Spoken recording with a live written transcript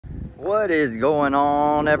What is going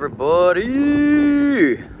on,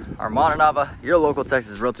 everybody? Armando Nava, your local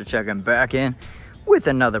Texas realtor, checking back in with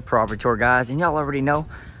another property tour, guys. And y'all already know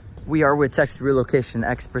we are with Texas relocation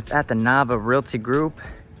experts at the Nava Realty Group.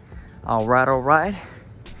 All right.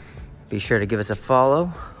 Be sure to give us a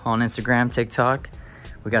follow on Instagram, TikTok.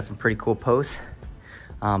 We got some pretty cool posts.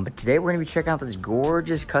 But today we're gonna be checking out this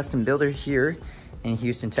gorgeous custom builder here in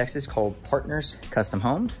Houston, Texas called Partners Custom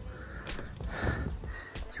Homes.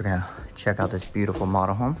 So we're gonna check out this beautiful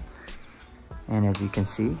model home. And as you can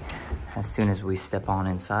see, as soon as we step on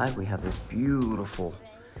inside, we have this beautiful,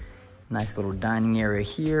 nice little dining area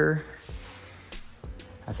here.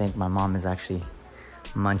 I think my mom is actually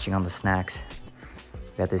munching on the snacks.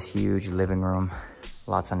 We got this huge living room,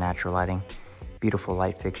 lots of natural lighting, beautiful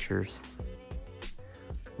light fixtures.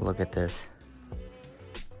 Look at this.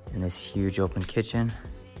 And this huge open kitchen.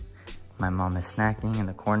 My mom is snacking in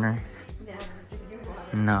the corner. Yeah, just drinking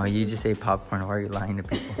water. No, you just ate popcorn. Why are you lying to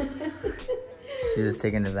people? She was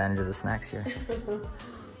taking advantage of the snacks here.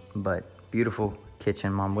 But beautiful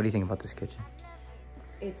kitchen. Mom, what do you think about this kitchen?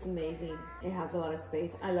 It's amazing. It has a lot of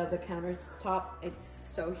space. I love the countertop. It's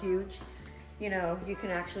so huge. You know, you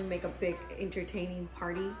can actually make a big entertaining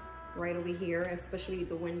party right over here, especially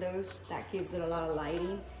the windows. That gives it a lot of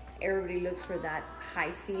lighting. Everybody looks for that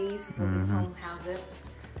high ceilings. Well, this home has it.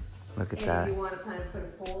 Look at and that. if you want to plan to put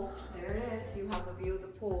a pool, there it is. You have a view of the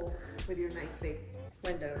pool with your nice big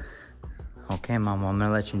windows. Okay, Mom, I'm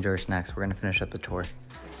gonna let you enjoy your snacks. We're gonna finish up the tour.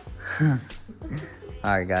 All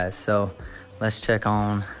right, guys, so let's check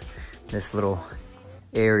on this little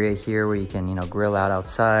area here where you can, you know, grill out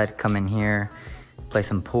outside, come in here, play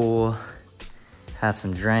some pool, have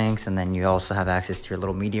some drinks, and then you also have access to your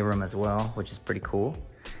little media room as well, which is pretty cool.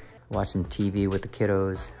 Watch some TV with the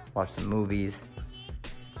kiddos, watch some movies.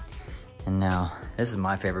 And now, this is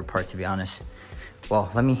my favorite part, to be honest.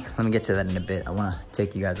 Well, let me get to that in a bit. I wanna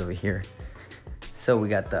take you guys over here. So we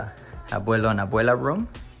got the abuelo and abuela room,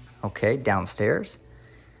 okay, downstairs.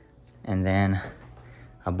 And then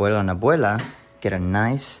abuelo and abuela get a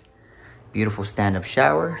nice, beautiful stand-up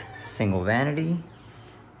shower, single vanity,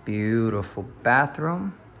 beautiful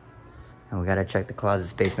bathroom. And we gotta check the closet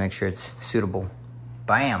space, make sure it's suitable.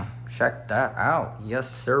 Bam, check that out, yes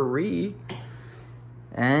sirree.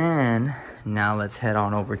 And now let's head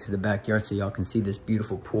on over to the backyard so y'all can see this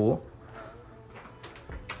beautiful pool.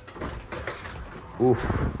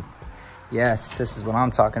 Oof. Yes, this is what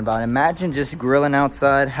I'm talking about. Imagine just grilling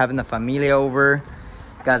outside, having the familia over.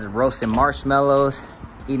 You guys are roasting marshmallows,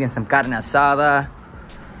 eating some carne asada.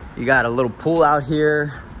 You got a little pool out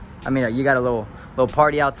here. I mean, you got a little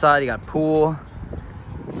party outside. You got pool.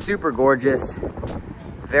 Super gorgeous.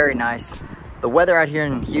 Very nice. The weather out here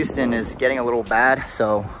in Houston is getting a little bad,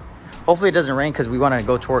 so hopefully it doesn't rain because we want to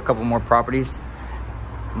go tour a couple more properties.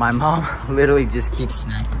 My mom literally just keeps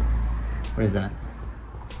snacking. What is that?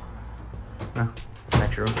 No,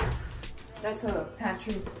 snack room. That's a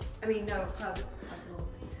pantry. I mean, no, closet.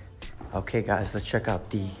 Okay, guys, let's check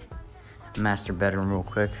out the master bedroom real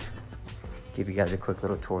quick. Give you guys a quick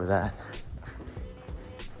little tour of that.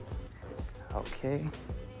 Okay.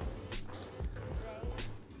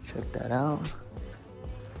 Check that out.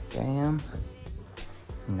 Bam.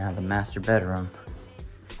 Now the master bedroom.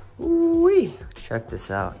 Ooh-wee. Check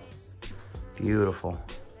this out. Beautiful.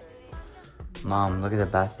 Mom, look at the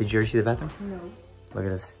bath. Did you ever see the bathroom? No. Look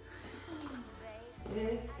at this.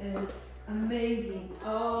 This is amazing.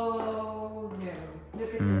 Oh no.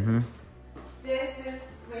 Look at this. This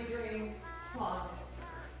is my dream closet.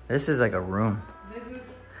 This is like a room. This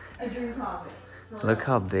is a dream closet. Look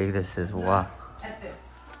how big this is. Wow. At this.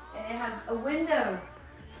 And it has a window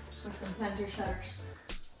with some planter shutters.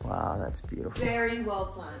 Wow, that's beautiful. Very well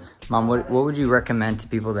planned. Mom, what would you recommend to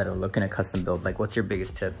people that are looking at custom build? Like, what's your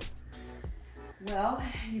biggest tip? Well,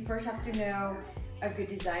 you first have to know a good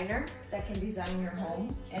designer that can design your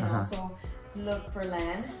home, and also look for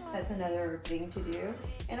land. That's another thing to do.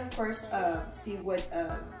 And of course, see what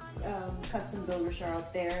custom builders are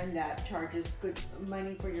out there and that charges good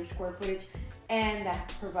money for your square footage and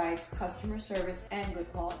that provides customer service and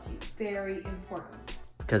good quality. Very important.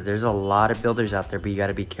 Because there's a lot of builders out there, but you got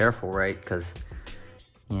to be careful, right? Because,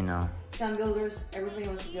 you know, some builders, everybody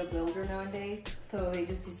wants to be a builder nowadays, so they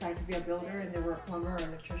just decide to be a builder and they were a plumber or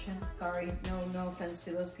electrician. Sorry, no offense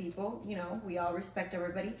to those people. You know, we all respect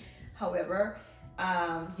everybody. However,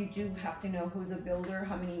 you do have to know who's a builder,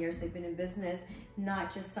 how many years they've been in business,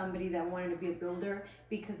 not just somebody that wanted to be a builder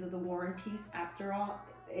because of the warranties. After all,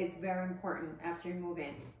 it's very important after you move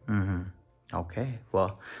in. Okay,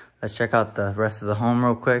 well, let's check out the rest of the home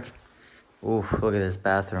real quick. Oof, look at this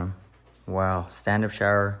bathroom. Wow, stand-up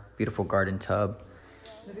shower, beautiful garden tub.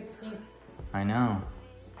 Look at the sinks. I know.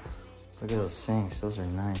 Look at those sinks. Those are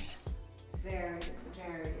nice. Very,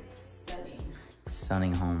 very stunning.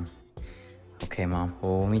 Stunning home. Okay, Mom.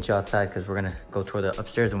 Well, we'll meet you outside because we're gonna go toward the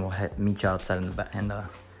upstairs and we'll meet you outside in the back, in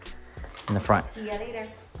the front. See ya later.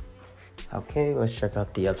 Okay, let's check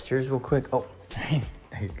out the upstairs real quick. Oh, there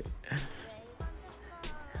you go.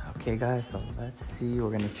 Okay, guys. So let's see.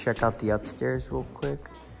 We're gonna check out the upstairs real quick.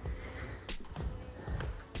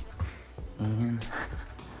 And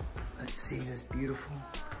let's see this beautiful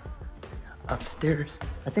upstairs.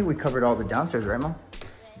 I think we covered all the downstairs, right, Mom?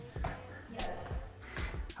 Yes.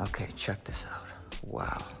 Okay, check this out.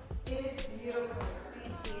 Wow. It is beautiful.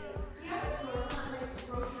 Thank you.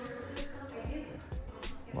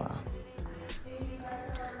 Wow.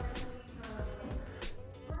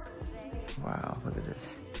 Wow, look at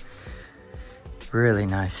this. Really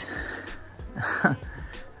nice.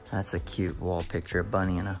 That's a cute wall picture, a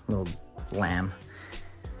bunny and a little lamb.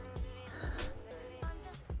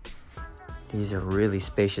 These are really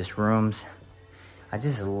spacious rooms. I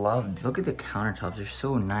just love, look at the countertops, they're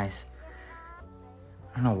so nice.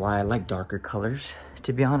 I don't know why I like darker colors,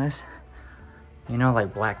 to be honest. You know,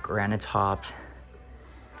 like black granite tops.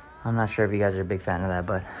 I'm not sure if you guys are a big fan of that,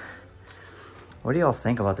 but what do y'all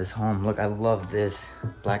think about this home? Look, I love this.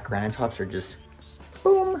 Black granite tops are just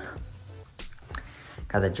boom.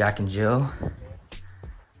 Got the Jack and Jill.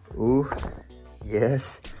 Ooh,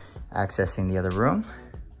 yes. Accessing the other room.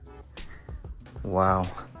 Wow.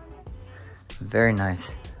 Very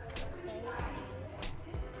nice.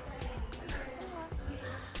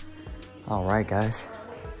 All right, guys.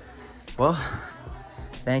 Well,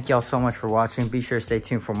 thank y'all so much for watching. Be sure to stay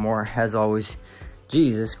tuned for more. As always,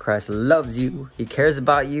 Jesus Christ loves you. He cares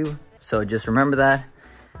about you. So just remember that.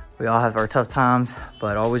 We all have our tough times,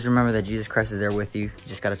 but always remember that Jesus Christ is there with you. You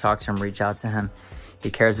just got to talk to him, reach out to him.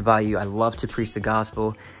 He cares about you. I love to preach the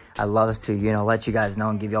gospel. I love to, let you guys know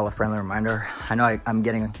and give y'all a friendly reminder. I know I'm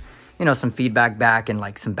getting, some feedback back and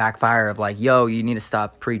like some backfire of like, yo, you need to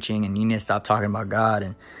stop preaching and you need to stop talking about God.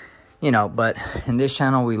 And, but in this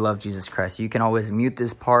channel, we love Jesus Christ. You can always mute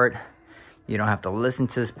this part. You don't have to listen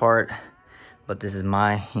to this part. But this is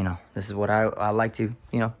my, this is what I like to,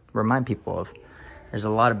 remind people of. There's a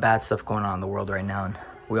lot of bad stuff going on in the world right now, and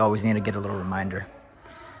we always need to get a little reminder.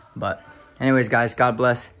 But anyways, guys, God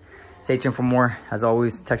bless. Stay tuned for more. As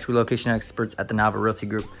always, text relocation experts at the Nava Realty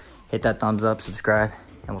Group. Hit that thumbs up, subscribe,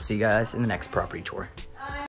 and we'll see you guys in the next property tour.